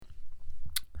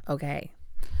Okay.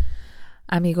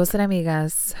 Amigos and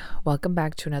amigas, welcome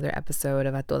back to another episode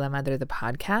of A Toda Madre, the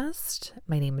podcast.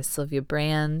 My name is Sylvia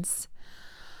Brands.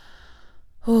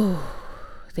 Oh,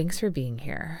 thanks for being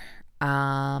here.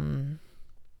 I'm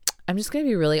just going to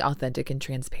be really authentic and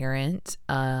transparent.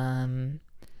 Friday,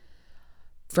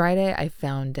 I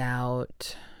found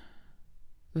out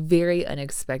very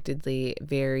unexpectedly,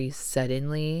 very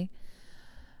suddenly,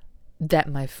 that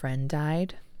my friend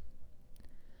died.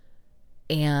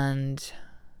 And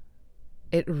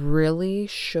it really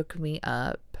shook me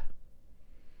up.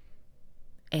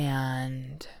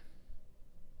 And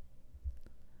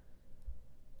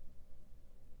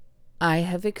I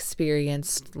have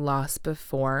experienced loss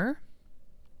before,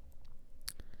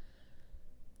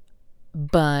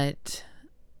 but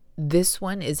this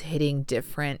one is hitting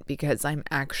different because I'm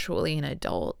actually an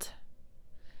adult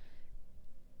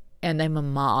and I'm a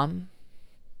mom.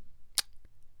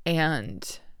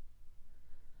 And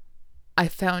I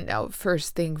found out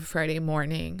first thing Friday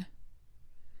morning,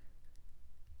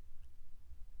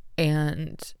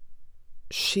 and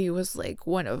she was like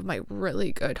one of my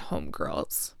really good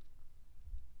homegirls.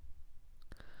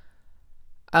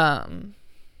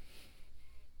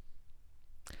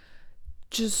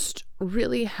 Just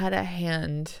really had a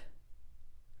hand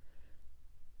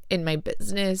in my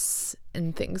business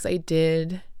and things I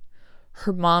did.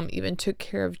 Her mom even took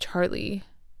care of Charlie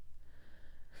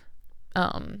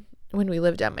when we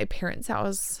lived at my parents'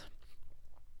 house.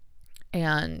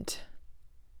 And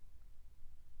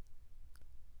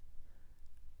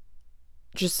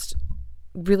just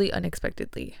really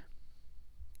unexpectedly.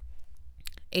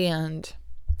 And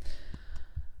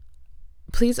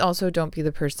please also don't be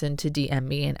the person to DM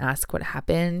me and ask what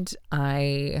happened.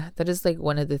 That is like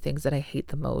one of the things that I hate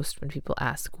the most when people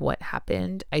ask what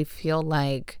happened. I feel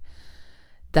like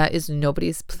that is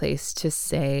nobody's place to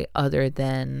say other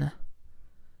than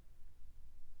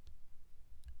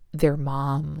their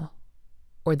mom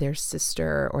or their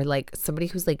sister or like somebody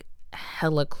who's like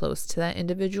hella close to that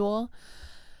individual,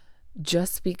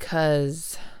 just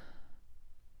because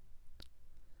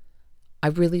I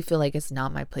really feel like it's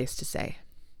not my place to say.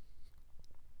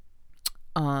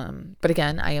 But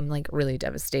again, I am like really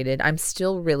devastated. I'm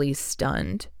still really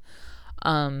stunned.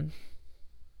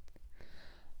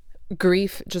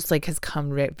 Grief just like has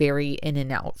come very in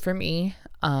and out for me.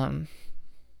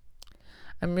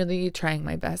 I'm really trying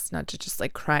my best not to just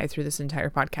like cry through this entire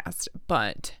podcast,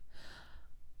 but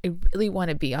I really want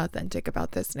to be authentic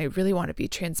about this, and I really want to be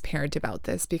transparent about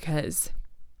this because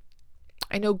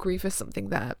I know grief is something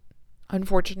that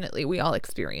unfortunately we all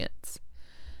experience.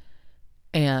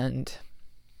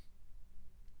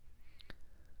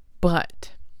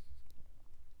 But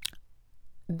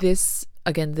this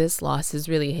loss is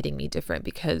really hitting me different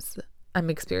because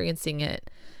I'm experiencing it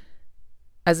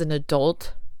as an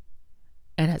adult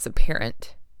and as a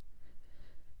parent.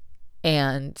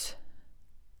 And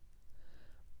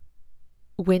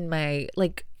when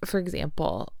for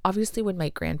example, obviously when my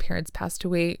grandparents passed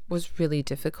away was really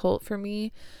difficult for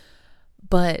me,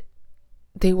 but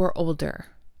they were older.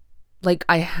 Like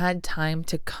I had time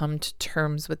to come to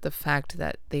terms with the fact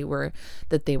that they were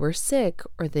sick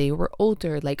or they were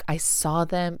older. Like I saw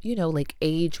them, like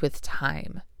age with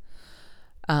time.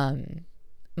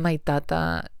 My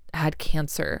tata had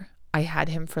cancer. I had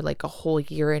him for like a whole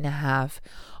year and a half,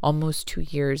 almost 2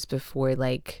 years before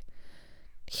like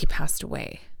he passed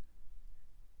away.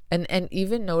 And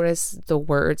even notice the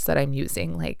words that I'm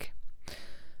using. Like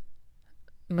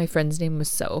my friend's name was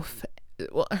Soph.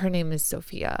 Well, her name is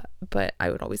Sophia, but I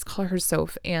would always call her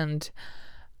Soph. And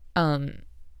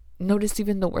notice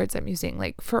even the words I'm using.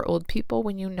 Like for old people,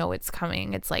 when you know it's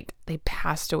coming, it's like they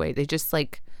passed away. They just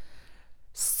like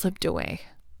slipped away.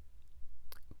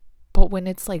 But when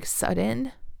it's like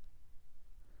sudden,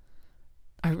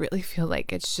 I really feel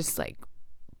like it's just like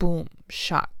boom,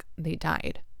 shock, they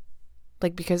died.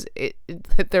 Like because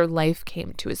their life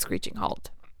came to a screeching halt.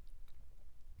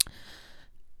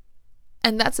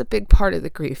 And that's a big part of the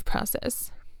grief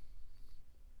process.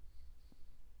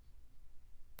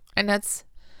 And it's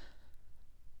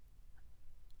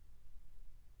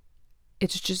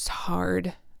just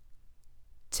hard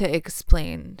to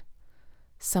explain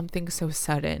something so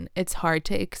sudden. It's hard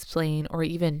to explain or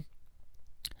even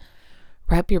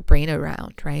wrap your brain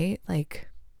around, right? Like,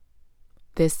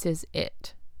 this is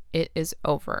it. It is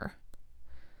over.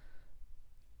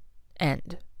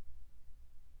 End.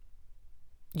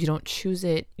 You don't choose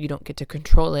it. You don't get to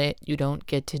control it. You don't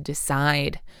get to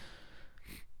decide.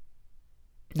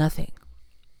 Nothing.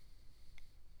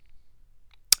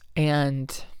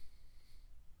 And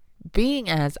being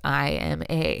as I am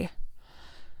a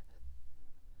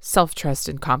self-trust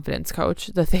and confidence coach,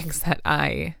 the things that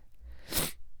I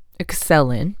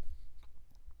excel in,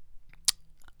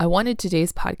 I wanted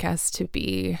today's podcast to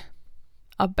be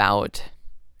about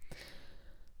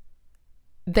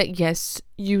that. Yes,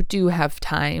 you do have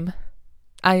time.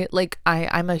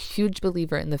 I'm a huge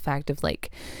believer in the fact of like,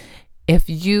 if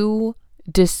you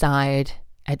decide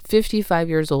at 55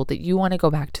 years old that you want to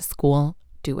go back to school,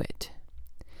 do it.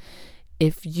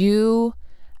 If you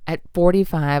at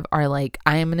 45 are like,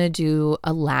 I'm going to do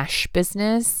a lash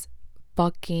business,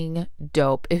 fucking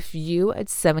dope. If you at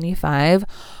 75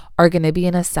 are going to be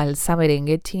in a salsa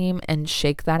merengue team and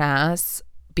shake that ass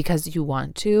because you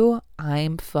want to,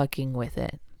 I'm fucking with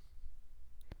it.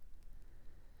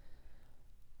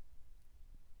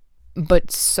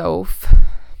 But Soph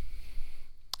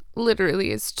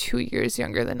literally is 2 years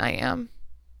younger than I am.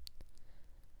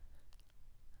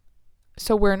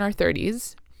 So we're in our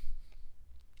 30s.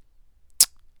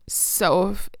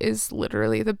 Soph is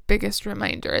literally the biggest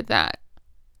reminder that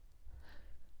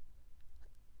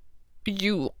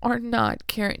you are not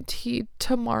guaranteed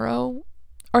tomorrow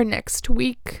or next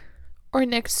week or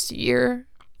next year.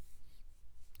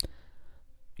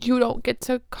 You don't get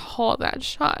to call that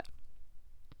shot.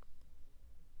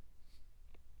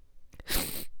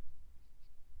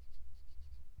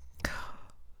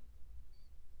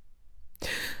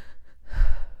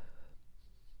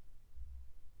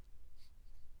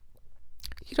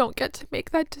 You don't get to make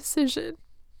that decision.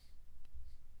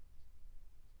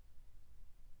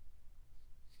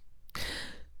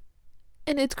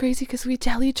 And it's crazy because we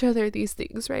tell each other these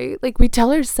things, right? Like we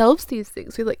tell ourselves these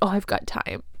things. We're like, oh, I've got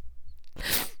time.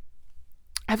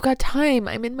 I've got time.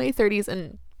 I'm in my 30s,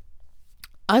 and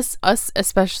us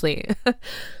especially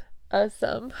us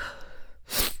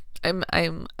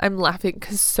I'm laughing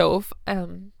because Soph,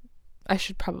 I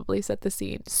should probably set the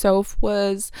scene. Soph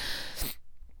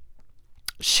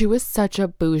she was such a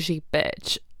bougie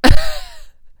bitch.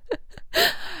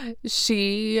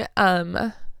 She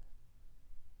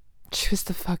was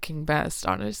the fucking best,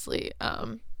 honestly.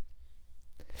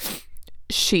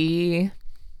 She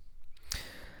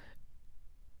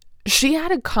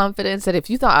had a confidence that if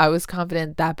you thought I was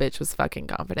confident, that bitch was fucking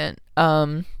confident.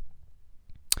 God,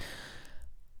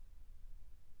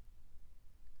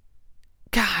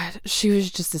 she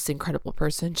was just this incredible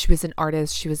person. She was an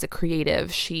artist. She was a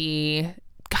creative. She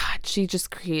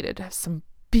just created some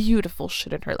beautiful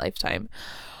shit in her lifetime.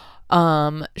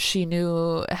 She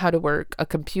knew how to work a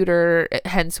computer,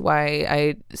 hence why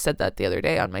I said that the other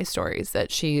day on my stories,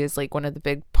 that she is like one of the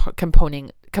big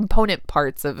component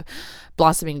parts of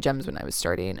Blossoming Gems when I was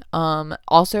starting.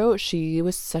 Also, she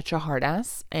was such a hard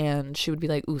ass, and she would be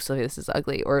like, ooh, Sylvia, this is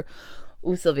ugly, or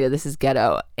ooh, Sylvia, this is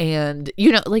ghetto. And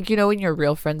when your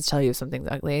real friends tell you something's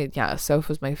ugly, yeah, Soph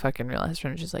was my fucking real best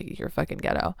friend, just like, you're fucking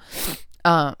ghetto.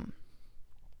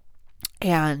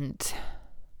 And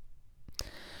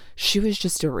she was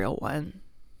just a real one.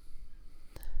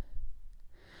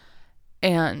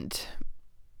 And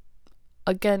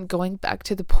again, going back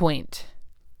to the point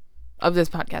of this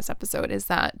podcast episode is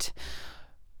that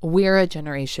we're a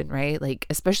generation, right? Like,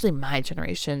 especially my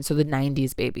generation. So the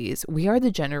 90s babies, we are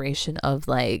the generation of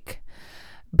like,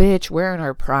 bitch, we're in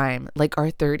our prime, like our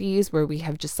 30s, where we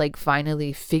have just like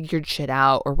finally figured shit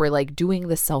out, or we're like doing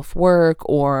the self-work,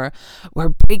 or we're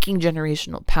breaking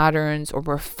generational patterns, or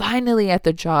we're finally at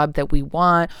the job that we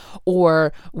want,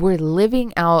 or we're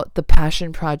living out the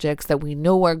passion projects that we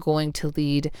know are going to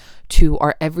lead to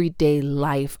our everyday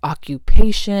life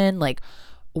occupation. Like,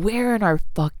 we're in our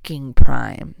fucking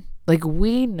prime. Like,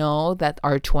 we know that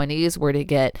our 20s were to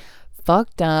get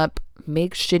fucked up,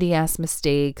 make shitty ass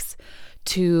mistakes,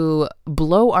 to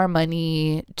blow our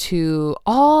money, to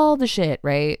all the shit,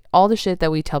 right? All the shit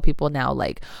that we tell people now,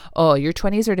 like, oh, your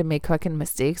 20s are to make fucking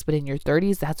mistakes, but in your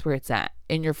 30s, that's where it's at.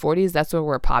 In your 40s, that's where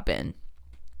we're popping.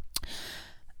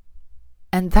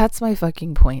 And that's my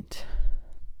fucking point.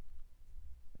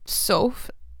 Soph,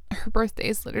 her birthday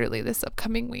is literally this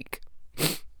upcoming week.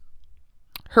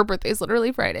 Her birthday is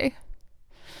literally Friday.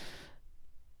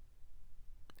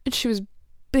 And she was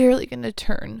barely going to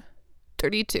turn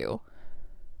 32.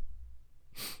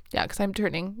 Yeah, because I'm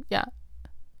turning, yeah.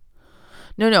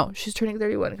 No, she's turning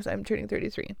 31 because I'm turning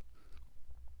 33.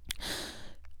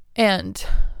 And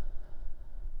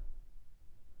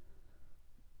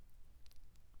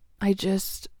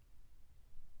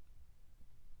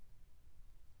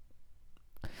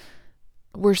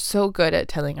we're so good at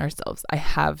telling ourselves, I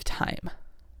have time.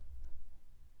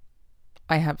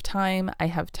 I have time.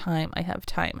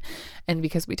 And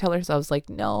because we tell ourselves like,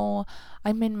 no,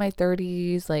 I'm in my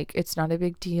 30s, like, it's not a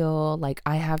big deal, like,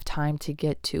 I have time to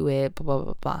get to it, blah, blah,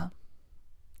 blah, blah.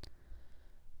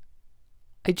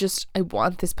 I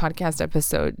want this podcast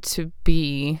episode to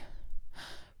be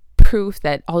proof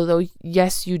that although,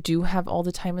 yes, you do have all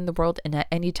the time in the world and at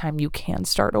any time you can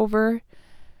start over,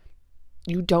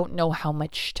 you don't know how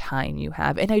much time you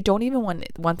have. And I don't even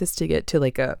want this to get to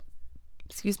like a,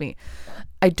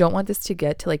 I don't want this to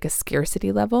get to like a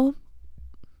scarcity level.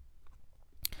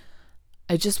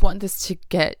 I just want this to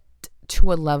get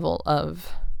to a level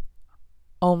of,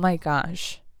 oh my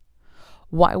gosh,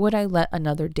 why would I let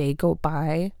another day go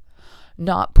by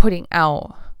not putting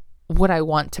out what I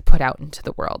want to put out into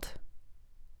the world?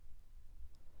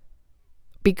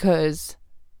 Because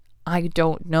I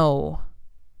don't know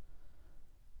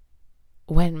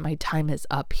when my time is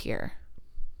up here.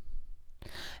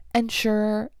 And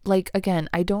sure, like, again,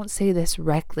 I don't say this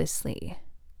recklessly.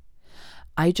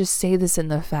 I just say this in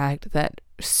the fact that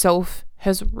Soph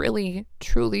has really,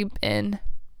 truly been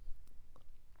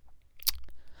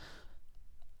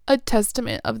a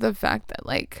testament of the fact that,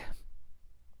 like,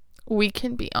 we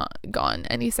can be gone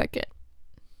any second.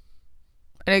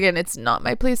 And again, it's not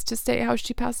my place to say how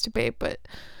she passed away, but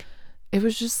it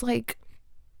was just, like,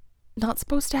 not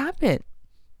supposed to happen.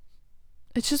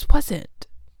 It just wasn't.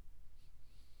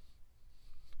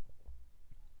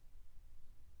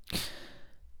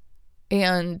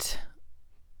 And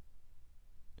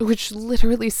which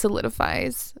literally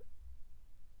solidifies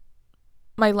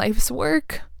my life's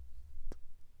work,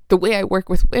 the way I work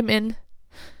with women,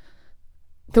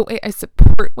 the way I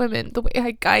support women, the way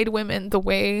I guide women,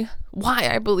 why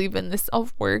I believe in this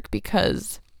self-work,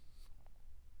 because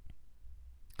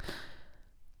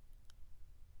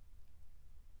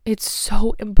it's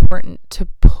so important to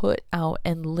put out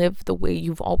and live the way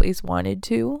you've always wanted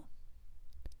to,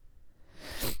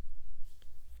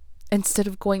 instead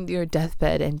of going to your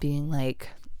deathbed and being like,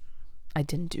 I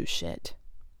didn't do shit.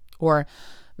 Or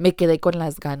me quedé con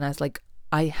las ganas. Like,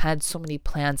 I had so many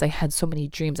plans. I had so many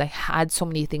dreams. I had so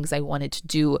many things I wanted to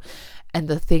do. And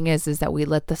the thing is that we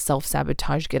let the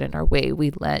self-sabotage get in our way. We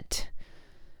let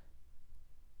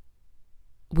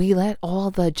all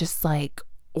the just like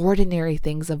ordinary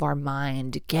things of our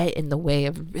mind get in the way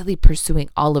of really pursuing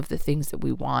all of the things that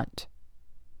we want.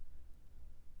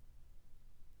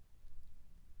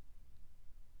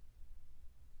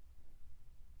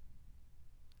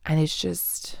 And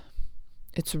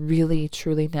it's really,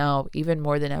 truly now, even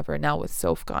more than ever now with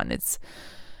Soph gone, it's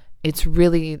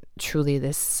really, truly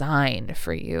this sign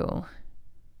for you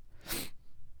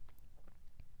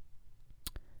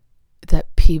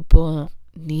that people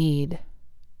need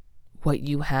what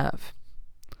you have.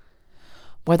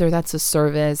 Whether that's a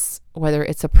service, whether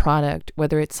it's a product,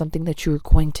 whether it's something that you're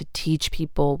going to teach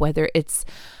people, whether it's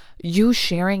you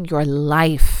sharing your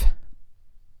life,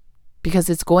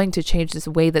 because it's going to change this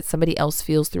way that somebody else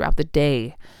feels throughout the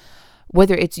day.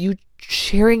 Whether it's you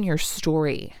sharing your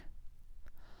story,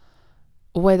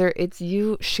 whether it's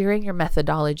you sharing your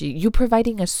methodology, you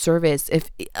providing a service.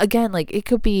 If, again, like, it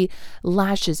could be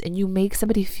lashes and you make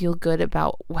somebody feel good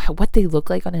about what they look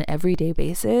like on an everyday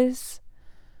basis.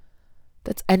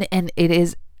 And it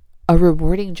is a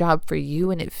rewarding job for you,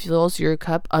 and it fills your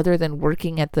cup other than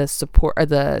working at the support or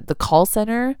the call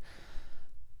center.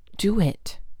 Do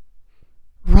it.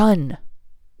 Run.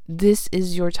 This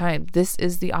is your time. This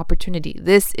is the opportunity.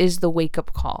 This is the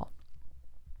wake-up call.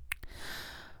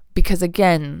 Because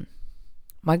again,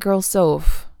 my girl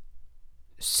Soph,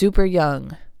 super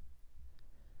young.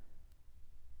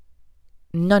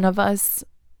 None of us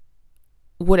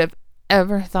would have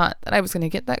ever thought that I was going to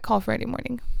get that call Friday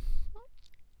morning.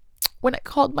 When I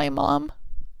called my mom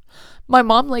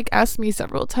like asked me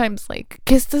several times, like,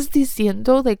 ¿Qué estás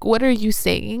diciendo? Like, what are you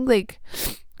saying? Like,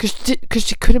 because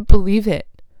she couldn't believe it.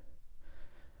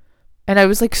 And I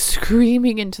was like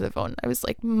screaming into the phone. I was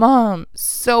like, Mom,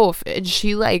 Soph. And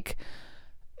she like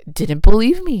didn't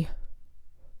believe me.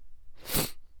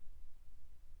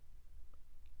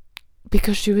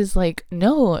 Because she was like,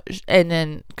 no. And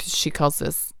then, because she calls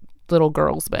us little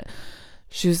girls, but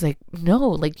she was like, no,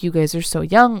 like, you guys are so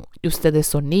young. Ustedes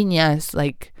son niñas.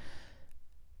 Like,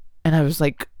 and I was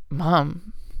like,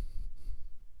 Mom,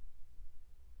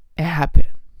 it happened.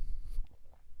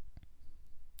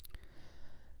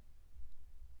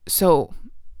 So,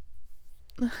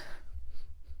 I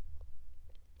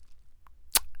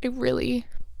really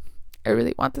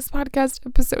want this podcast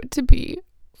episode to be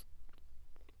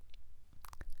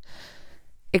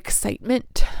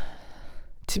excitement,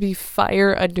 to be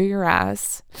fire under your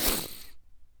ass,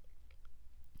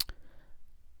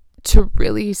 to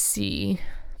really see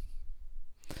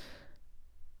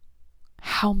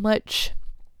how much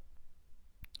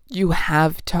you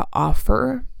have to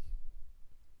offer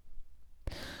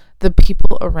the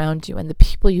people around you and the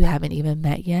people you haven't even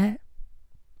met yet.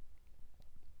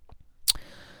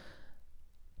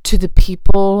 to the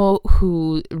people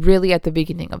who really at the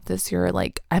beginning of this year are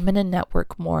like, I'm going to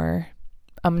network more.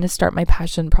 I'm going to start my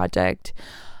passion project.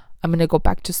 I'm going to go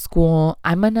back to school.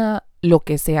 I'm going to lo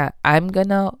que sea. I'm going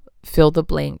to fill the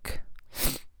blank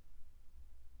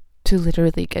to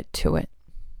literally get to it.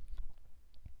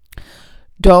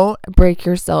 Don't break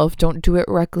yourself. Don't do it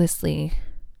recklessly.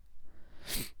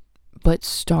 But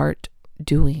start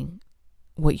doing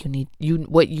what you need,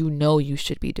 what you know you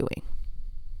should be doing.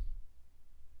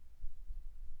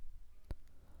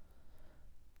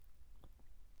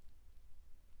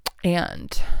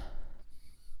 And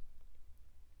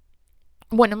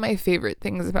one of my favorite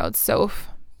things about Soph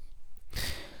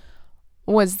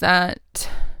was that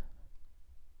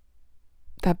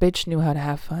bitch knew how to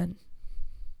have fun.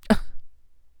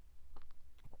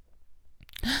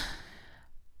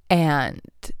 And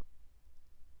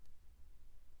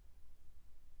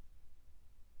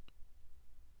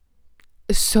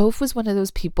Soph was one of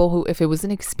those people who, if it was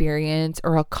an experience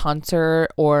or a concert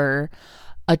or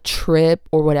a trip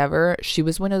or whatever, she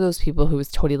was one of those people who was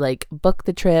totally like, book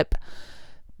the trip,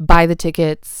 buy the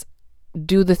tickets,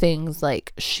 do the things.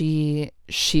 Like she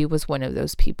was one of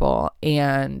those people.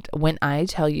 And when I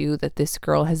tell you that this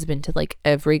girl has been to like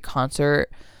every concert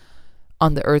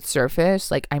on the earth's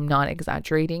surface, like I'm not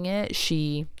exaggerating it,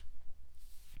 she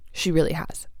really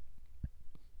has.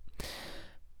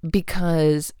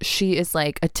 Because she is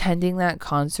like, attending that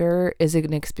concert is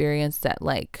an experience that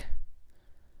like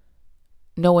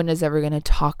no one is ever going to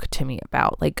talk to me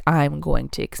about. Like I'm going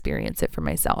to experience it for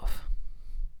myself.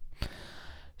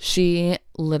 She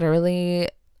literally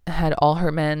had all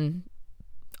her men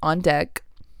on deck,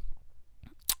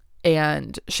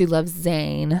 and she loves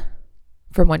Zayn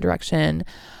from One Direction.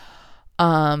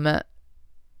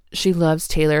 She loves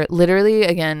Taylor. Literally,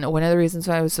 again, one of the reasons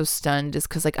why I was so stunned is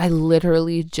because like I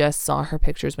literally just saw her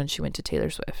pictures when she went to Taylor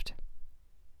Swift,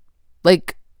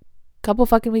 like a couple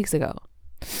fucking weeks ago.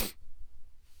 As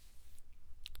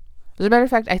a matter of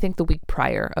fact, I think the week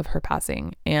prior of her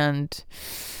passing. And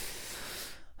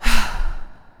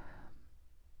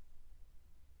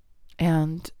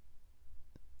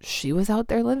she was out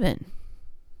there living.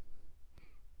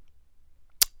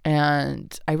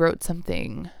 And I wrote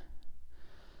something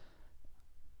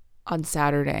on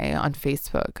Saturday on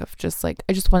Facebook of just like,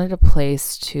 I just wanted a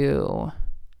place to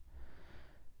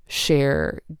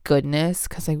share goodness,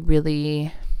 because I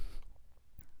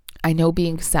know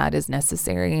being sad is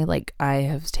necessary. Like I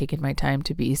have taken my time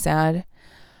to be sad,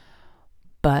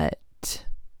 but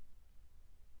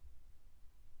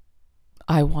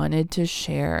I wanted to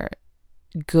share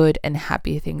good and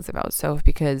happy things about Soph,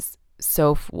 because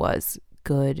Soph was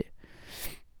good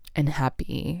and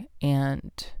happy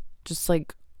and just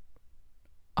like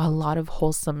a lot of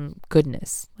wholesome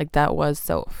goodness. Like that was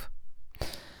Soph.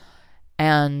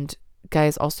 And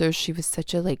guys, also she was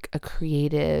such a like a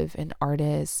creative and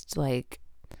artist. Like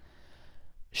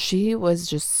she was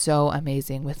just so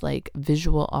amazing with like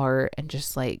visual art, and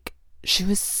just like she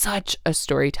was such a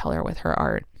storyteller with her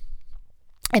art.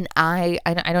 And I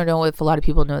don't know if a lot of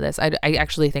people know this. I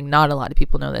actually think not a lot of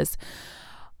people know this.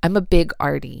 I'm a big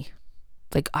arty.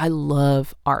 Like I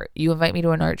love art. You invite me to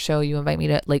an art show, you invite me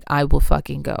to, like, I will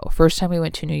fucking go. First time we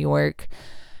went to New York,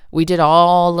 we did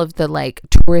all of the like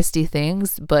touristy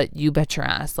things, but you bet your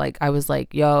ass, like I was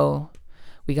like, yo,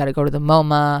 we got to go to the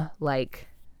MoMA. Like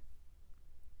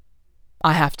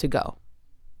I have to go.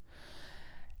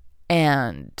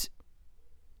 And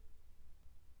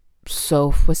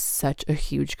Soph was such a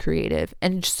huge creative,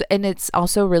 and it's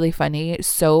also really funny.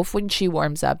 Soph, when she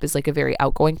warms up, is like a very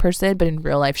outgoing person, but in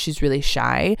real life she's really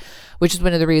shy, which is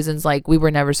one of the reasons like we were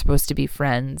never supposed to be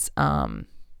friends.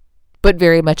 But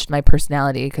very much my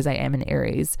personality, because I am an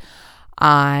Aries,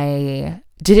 I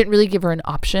didn't really give her an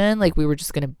option. Like we were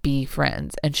just gonna be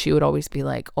friends, and she would always be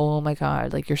like, oh my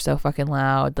god, like you're so fucking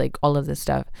loud, like all of this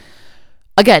stuff.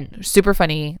 Again, super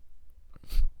funny,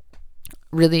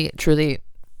 really truly.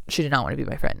 She did not want to be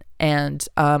my friend, and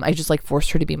I just like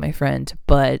forced her to be my friend.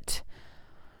 But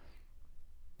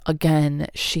again,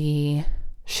 she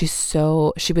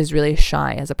was really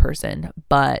shy as a person,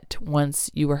 but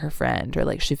once you were her friend, or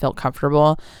like she felt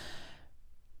comfortable,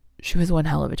 she was one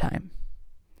hell of a time.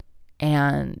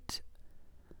 And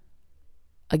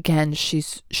again, she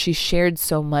shared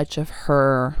so much of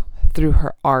her through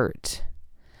her art,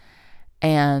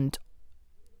 and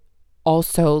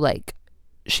also like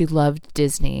she loved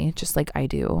Disney just like I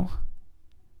do,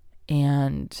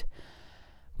 and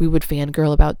we would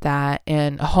fangirl about that.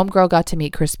 And a homegirl got to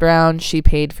meet Chris Brown. She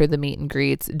paid for the meet and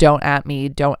greets. Don't at me,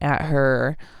 don't at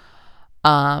her.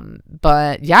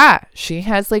 But yeah, she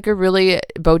has like a really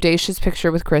bodacious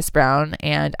picture with Chris Brown,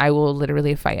 and I will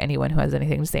literally fight anyone who has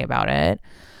anything to say about it.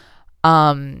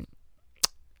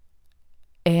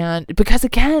 And because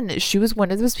again, she was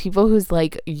one of those people who's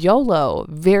like YOLO,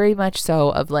 very much so,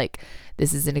 of like,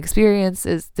 this is an experience,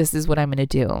 this is what I'm going to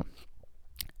do.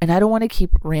 And I don't want to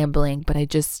keep rambling, but I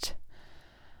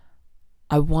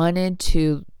wanted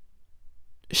to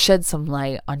shed some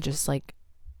light on just like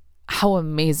how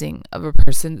amazing of a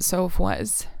person Soph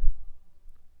was.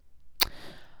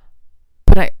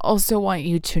 But I also want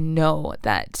you to know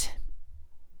that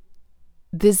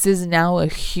this is now a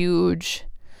huge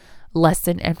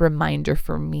lesson and reminder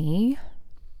for me.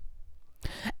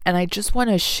 And I just want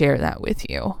to share that with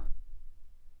you.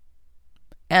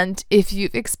 And if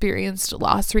you've experienced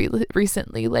loss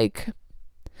recently, like,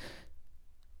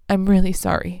 I'm really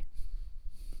sorry.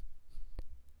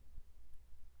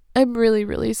 I'm really,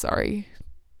 really sorry.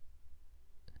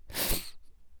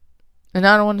 And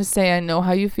I don't want to say I know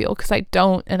how you feel, because I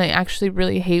don't. And I actually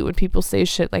really hate when people say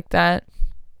shit like that.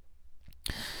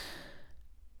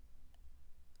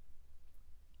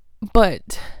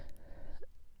 But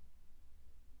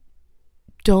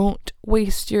don't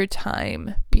waste your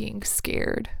time being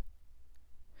scared.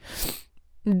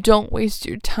 Don't waste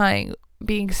your time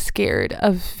being scared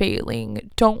of failing.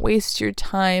 Don't waste your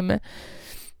time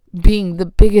being the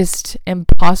biggest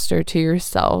imposter to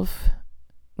yourself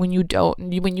when you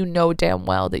know damn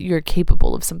well that you're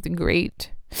capable of something great.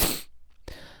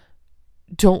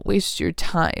 Don't waste your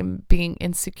time being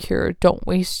insecure. Don't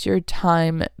waste your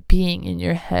time being in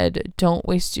your head. Don't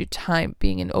waste your time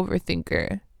being an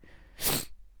overthinker,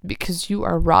 because you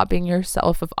are robbing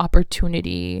yourself of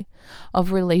opportunity,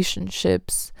 of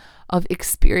relationships, of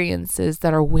experiences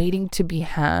that are waiting to be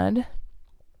had,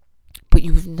 but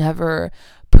you've never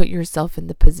put yourself in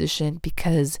the position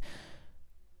because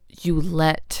you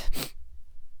let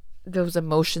those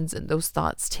emotions and those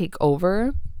thoughts take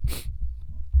over.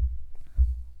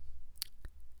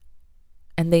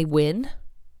 And they win.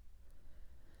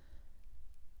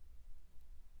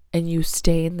 And you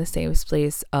stay in the same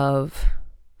place of,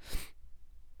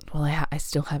 well, I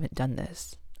still haven't done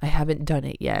this. I haven't done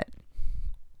it yet.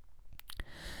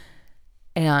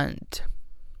 And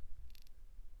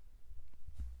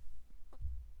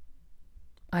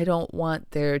I don't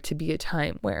want there to be a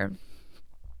time where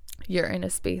you're in a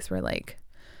space where like,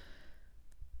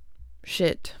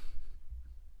 shit,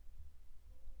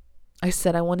 I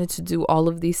said I wanted to do all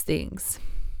of these things,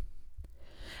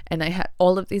 and I had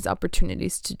all of these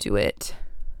opportunities to do it,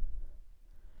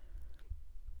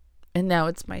 and now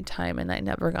it's my time and I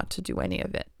never got to do any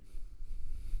of it.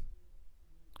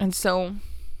 And so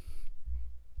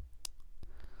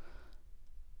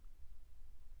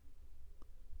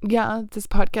yeah, this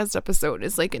podcast episode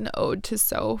is like an ode to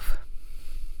Soph.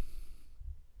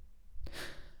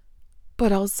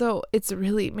 But also, it's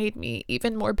really made me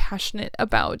even more passionate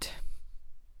about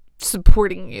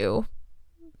supporting you,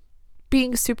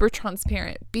 being super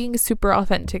transparent, being super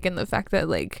authentic in the fact that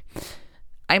like,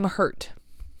 I'm hurt.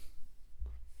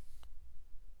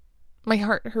 My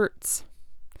heart hurts.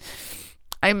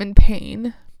 I'm in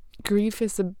pain. Grief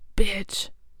is a bitch.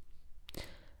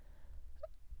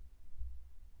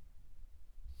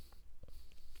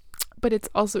 But it's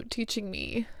also teaching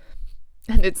me,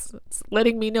 and it's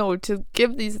letting me know to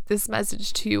give this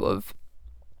message to you of,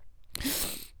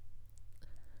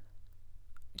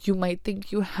 you might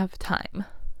think you have time.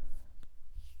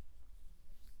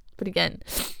 But again,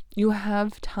 you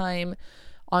have time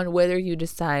on whether you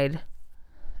decide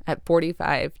at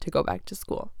 45 to go back to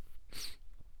school.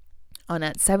 On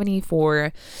at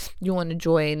 74, you want to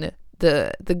join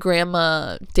the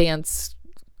grandma dance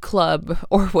club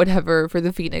or whatever for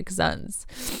the Phoenix Suns.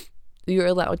 You're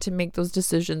allowed to make those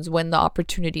decisions when the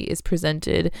opportunity is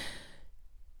presented.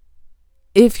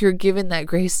 If you're given that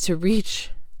grace to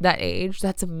reach that age,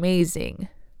 that's amazing.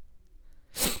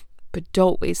 But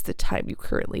don't waste the time you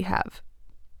currently have.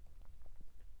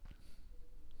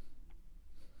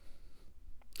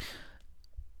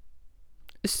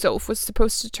 Soph was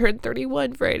supposed to turn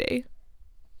 31 Friday.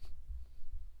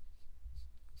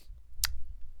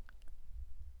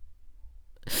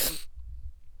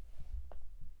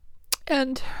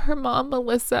 And her mom,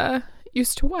 Melissa,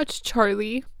 used to watch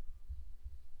Charlie.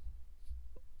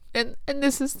 And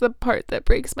this is the part that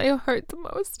breaks my heart the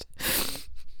most.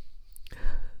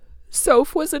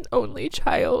 Soph was an only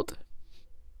child.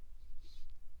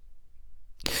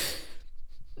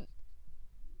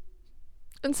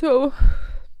 And so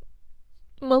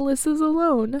Melissa's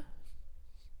alone.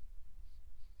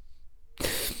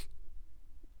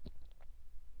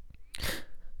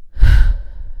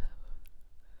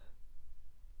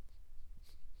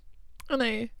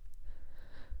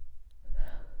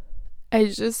 I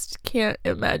just can't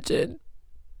imagine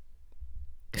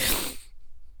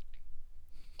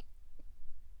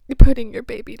putting your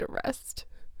baby to rest.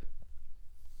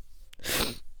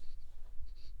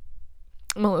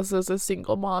 Melissa's a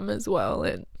single mom as well,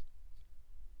 and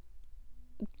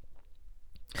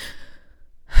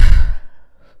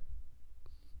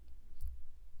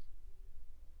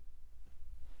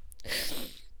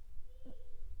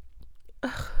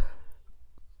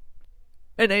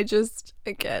I just,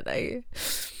 again,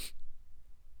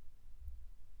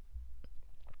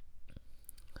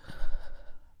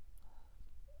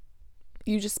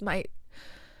 you just might,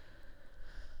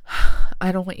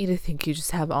 I don't want you to think you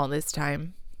just have all this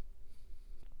time,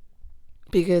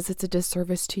 because it's a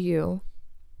disservice to you,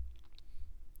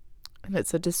 and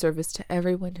it's a disservice to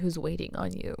everyone who's waiting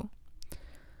on you.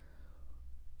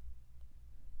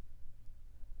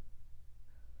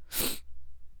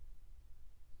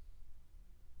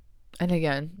 And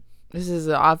again, this is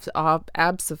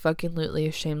absolutely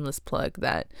a shameless plug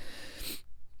that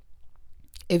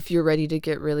if you're ready to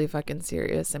get really fucking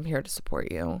serious, I'm here to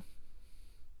support you.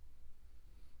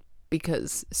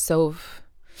 Because Soph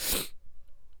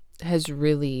has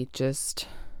really just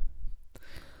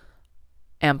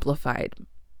amplified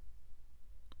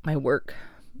my work,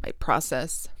 my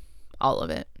process, all of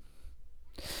it.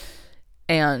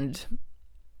 And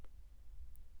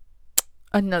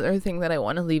another thing that I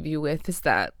want to leave you with is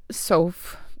that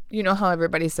Soph, you know how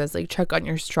everybody says, like, check on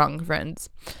your strong friends.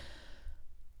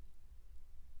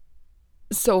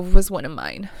 Soph was one of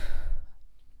mine.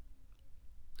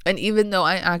 And even though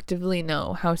I actively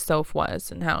know how Soph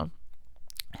was and how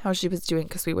she was doing,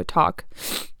 because we would talk,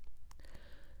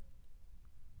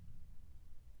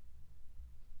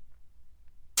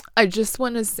 I just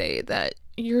want to say that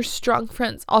your strong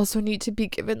friends also need to be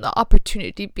given the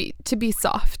opportunity to be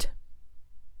soft.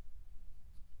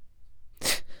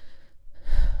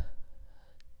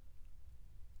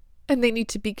 And they need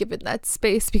to be given that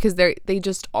space, because they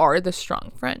just are the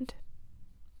strong friend.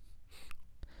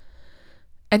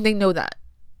 And they know that.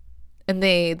 And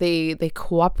they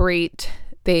cooperate.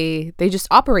 They just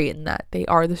operate in that. They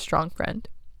are the strong friend.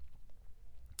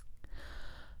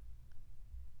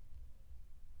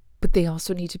 But they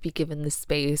also need to be given the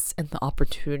space and the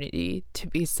opportunity to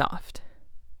be soft.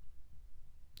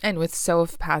 And with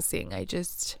Soph passing, I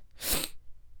just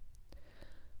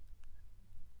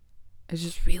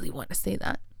really want to say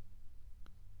that.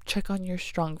 Check on your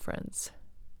strong friends,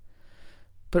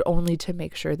 but only to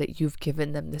make sure that you've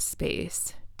given them the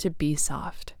space to be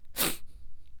soft.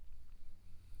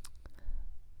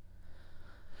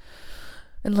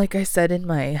 And like I said in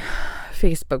my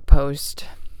Facebook post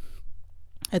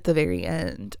at the very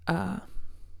end,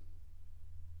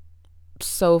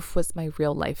 Soph was my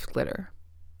real life glitter.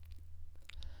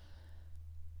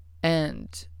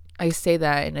 And I say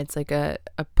that, and it's like a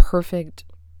perfect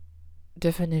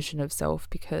definition of Soph,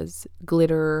 because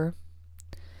glitter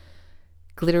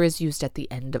is used at the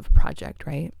end of a project,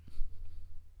 right?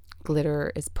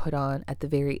 Glitter is put on at the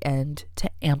very end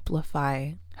to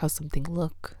amplify how something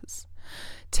looks,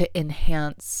 to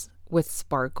enhance with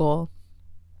sparkle.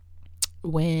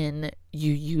 When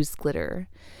you use glitter,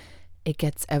 it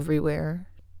gets everywhere.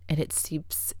 And it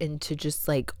seeps into just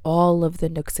like all of the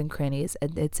nooks and crannies,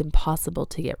 and it's impossible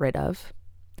to get rid of.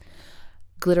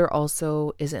 Glitter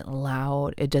also isn't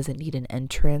loud. It doesn't need an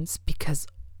entrance, because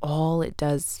all it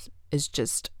does is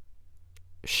just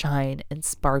shine and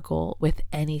sparkle with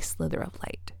any slither of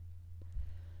light.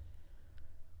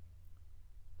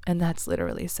 And that's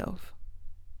literally Soph.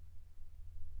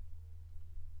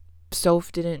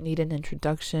 Soph didn't need an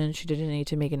introduction. She didn't need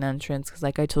to make an entrance, because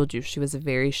like I told you, she was a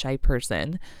very shy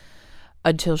person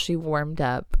until she warmed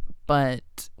up.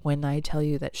 But when I tell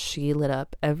you that she lit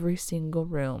up every single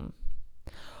room,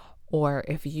 or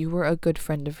if you were a good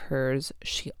friend of hers,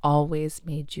 she always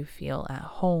made you feel at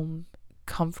home,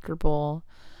 comfortable.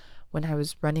 When I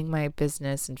was running my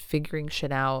business and figuring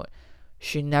shit out,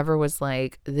 she never was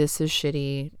like, this is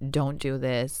shitty, don't do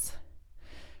this.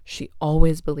 She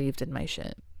always believed in my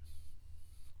shit.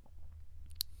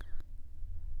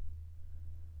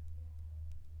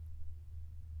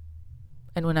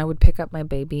 And when I would pick up my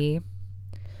baby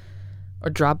or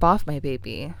drop off my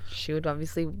baby, she would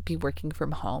obviously be working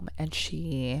from home, and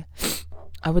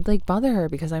I would like bother her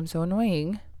because I'm so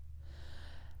annoying.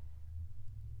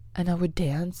 And I would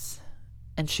dance,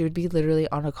 and she would be literally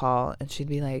on a call, and she'd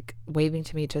be like waving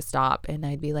to me to stop, and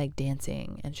I'd be like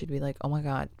dancing, and she'd be like, oh my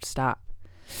God, stop.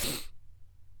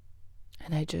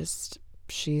 And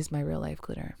she's my real life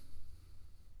glitter.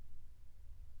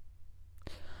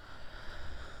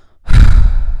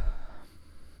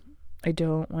 I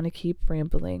don't want to keep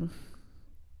rambling,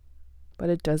 but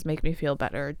it does make me feel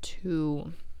better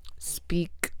to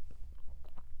speak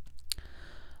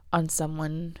on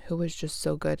someone who was just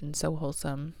so good and so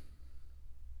wholesome.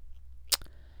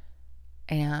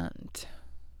 And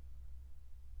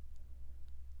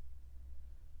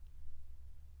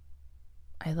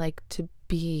I like to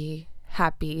be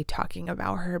happy talking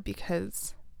about her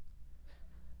because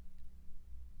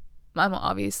I'm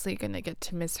obviously going to get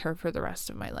to miss her for the rest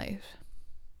of my life.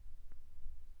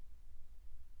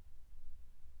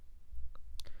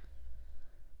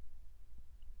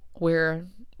 We're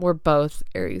both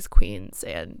Aries queens,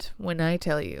 and when I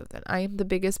tell you that I am the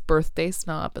biggest birthday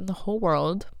snob in the whole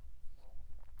world,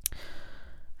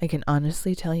 I can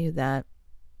honestly tell you that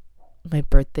my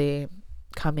birthday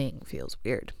coming feels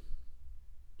weird.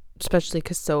 Especially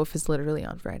because Soph is literally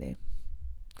on Friday.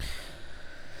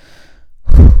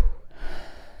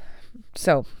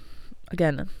 So,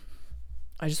 again,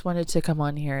 I just wanted to come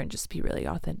on here and just be really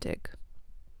authentic.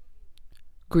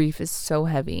 Grief is so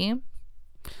heavy,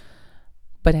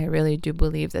 but I really do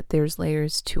believe that there's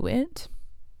layers to it.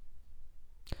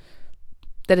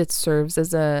 That it serves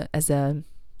as a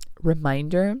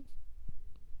reminder.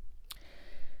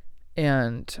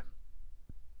 And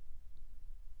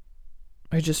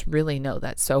I just really know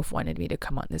that Soph wanted me to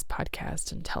come on this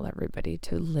podcast and tell everybody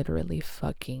to literally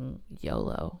fucking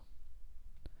YOLO.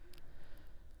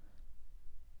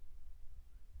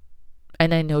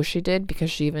 And I know she did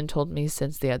because she even told me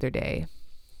since the other day.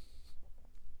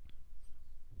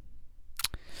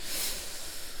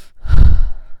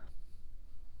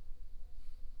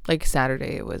 Like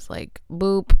Saturday, it was like,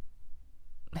 boop,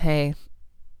 hey.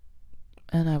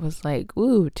 And I was like,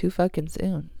 ooh, too fucking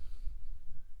soon.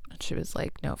 And she was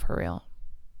like, no, for real.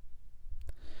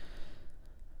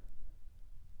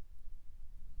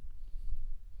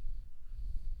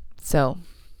 So,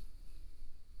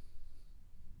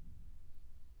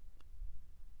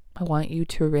 I want you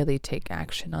to really take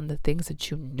action on the things that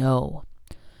you know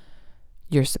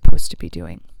you're supposed to be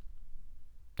doing.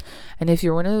 And if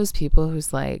you're one of those people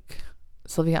who's like,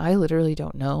 Sylvia, I literally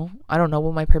don't know. I don't know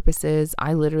what my purpose is.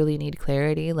 I literally need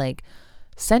clarity. Like,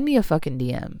 send me a fucking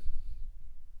DM.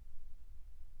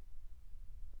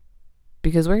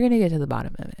 Because we're going to get to the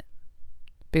bottom of it.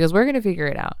 Because we're going to figure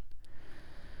it out.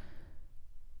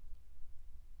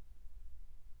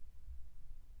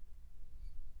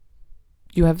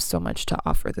 You have so much to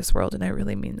offer this world, and I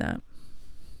really mean that.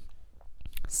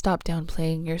 Stop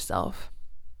downplaying yourself.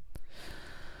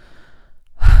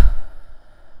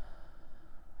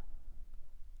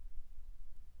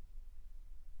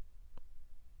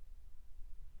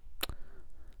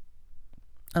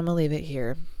 I'm going to leave it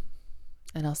here,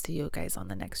 and I'll see you guys on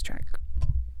the next track.